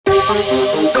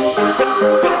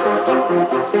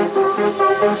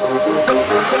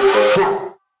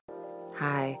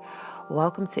Hi,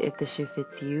 welcome to If the Shoe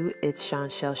Fits You. It's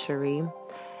Chanchelle Cherie.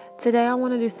 Today I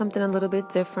want to do something a little bit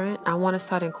different. I want to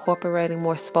start incorporating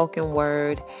more spoken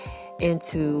word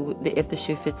into the If the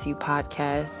Shoe Fits You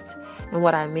podcast. And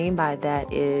what I mean by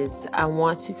that is I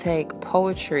want to take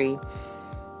poetry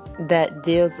that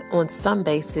deals on some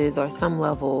basis or some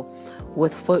level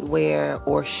with footwear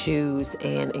or shoes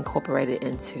and incorporate it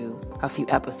into a few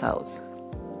episodes.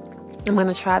 I'm going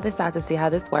to try this out to see how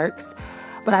this works,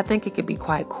 but I think it could be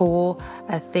quite cool.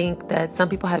 I think that some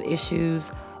people have issues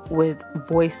with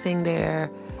voicing the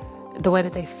way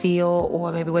that they feel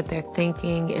or maybe what they're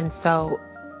thinking. And so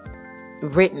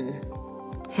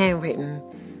handwritten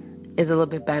is a little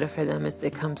bit better for them.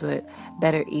 It comes with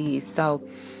better ease. So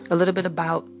a little bit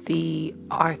about the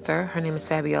author. Her name is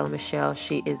Fabiola Michelle.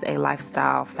 She is a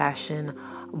lifestyle fashion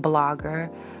blogger.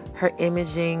 Her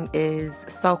imaging is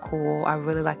so cool. I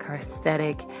really like her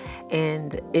aesthetic.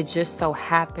 And it just so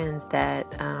happens that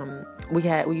we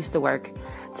used to work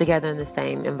together in the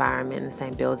same environment, in the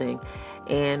same building,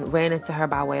 and ran into her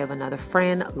by way of another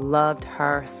friend. Loved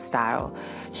her style.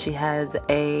 She has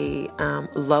a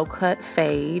low-cut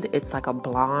fade. It's like a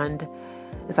blonde,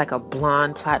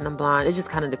 platinum blonde. It just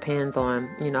kind of depends on,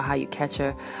 how you catch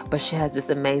her. But she has this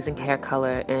amazing hair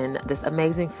color and this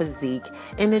amazing physique.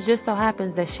 And it just so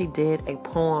happens that she did a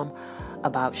poem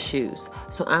about shoes.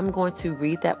 So I'm going to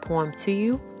read that poem to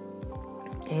you.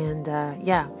 And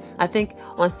I think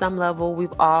on some level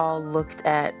we've all looked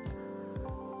at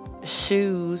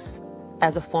shoes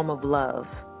as a form of love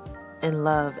and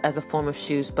love as a form of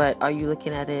shoes. But are you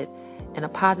looking at it in a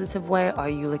positive way? Or are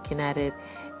you looking at it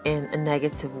in a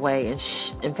negative way?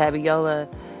 And Fabiola,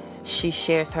 she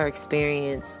shares her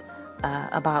experience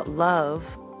about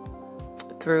love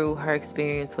through her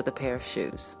experience with a pair of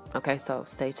shoes. Okay, so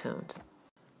stay tuned.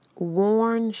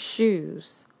 Worn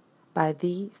Shoes by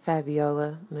the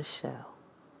Fabiola Michelle.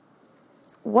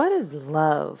 What is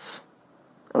love?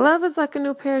 Love is like a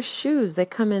new pair of shoes. They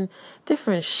come in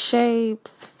different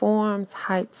shapes, forms,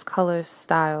 heights, colors,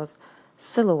 styles,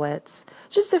 silhouettes,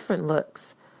 just different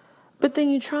looks. But then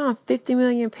you try on 50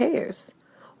 million pairs.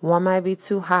 One might be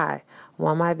too high,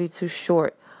 one might be too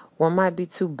short, one might be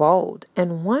too bold,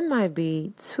 and one might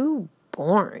be too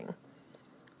boring.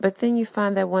 But then you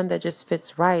find that one that just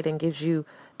fits right and gives you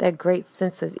that great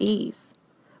sense of ease.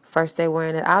 First day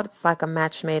wearing it out, it's like a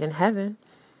match made in heaven.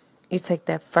 You take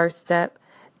that first step,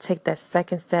 take that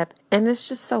second step, and it's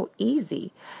just so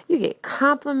easy. You get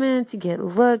compliments, you get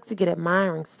looks, you get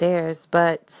admiring stares,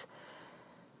 but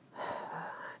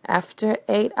after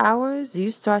 8 hours,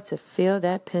 you start to feel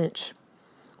that pinch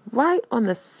right on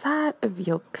the side of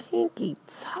your pinky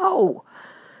toe.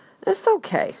 It's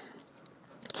okay.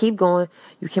 Keep going.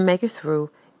 You can make it through.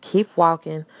 Keep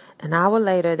walking. An hour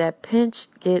later, that pinch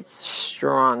gets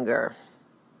stronger.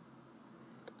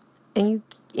 And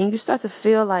you start to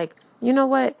feel like, you know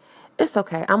what? It's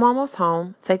okay. I'm almost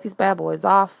home. Take these bad boys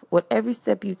off. With every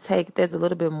step you take, there's a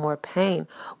little bit more pain.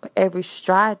 With every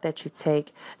stride that you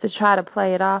take to try to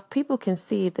play it off, people can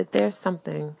see that there's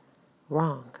something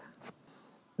wrong.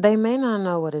 They may not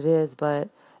know what it is, but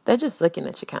they're just looking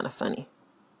at you kind of funny.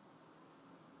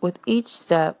 With each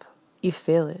step, you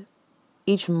feel it.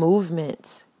 Each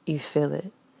movement, you feel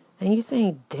it. And you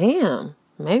think, damn,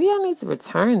 maybe I need to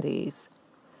return these.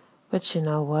 But you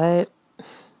know what?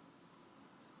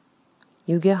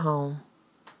 You get home,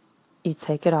 you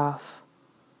take it off,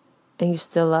 and you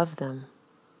still love them.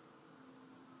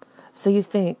 So you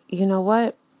think, you know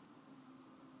what?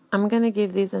 I'm going to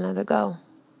give these another go.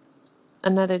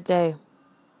 Another day.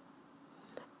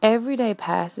 Every day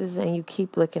passes and you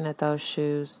keep looking at those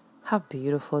shoes. How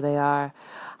beautiful they are.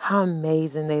 How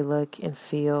amazing they look and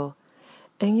feel.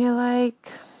 And you're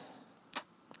like,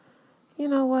 you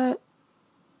know what?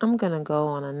 I'm going to go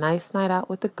on a nice night out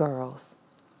with the girls.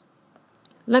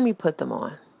 Let me put them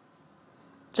on.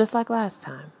 Just like last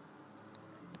time.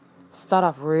 Start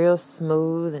off real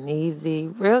smooth and easy,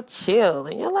 real chill.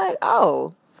 And you're like,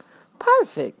 oh,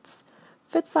 perfect.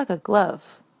 Fits like a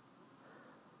glove.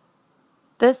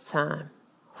 This time,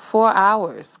 4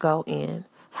 hours go in.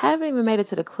 Haven't even made it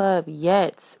to the club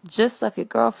yet. Just left your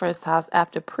girlfriend's house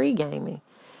after pre-gaming.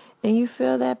 And you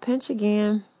feel that pinch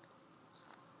again.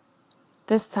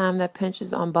 This time that pinch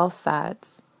is on both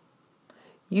sides.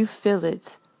 You feel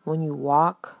it when you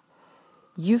walk.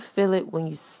 You feel it when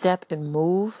you step and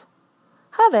move.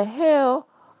 How the hell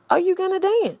are you going to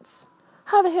dance?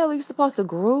 How the hell are you supposed to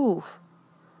groove?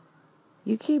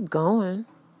 You keep going.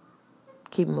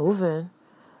 Keep moving.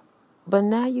 But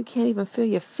now you can't even feel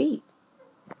your feet.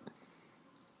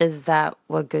 Is that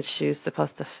what good shoes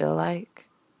supposed to feel like?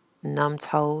 Numb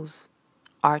toes,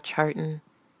 arch hurting,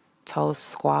 toes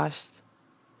squashed.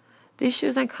 These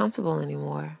shoes ain't comfortable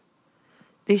anymore.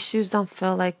 These shoes don't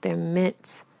feel like they're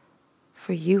meant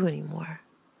for you anymore.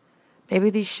 Maybe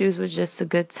these shoes were just a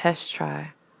good test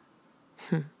try.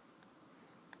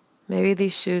 Maybe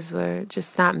these shoes were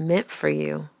just not meant for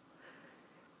you.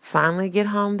 Finally get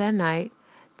home that night,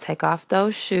 take off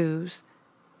those shoes,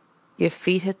 your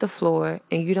feet hit the floor,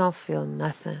 and you don't feel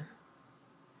nothing.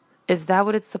 Is that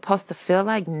what it's supposed to feel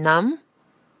like? Numb?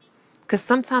 Because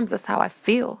sometimes that's how I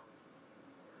feel.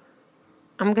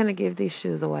 I'm going to give these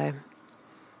shoes away.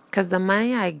 Because the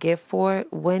money I get for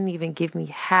it wouldn't even give me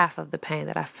half of the pain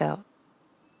that I felt.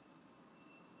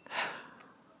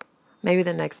 Maybe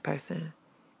the next person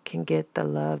can get the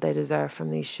love they deserve from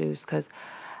these shoes, because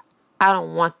I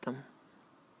don't want them.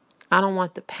 I don't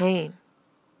want the pain.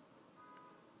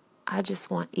 I just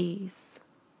want ease.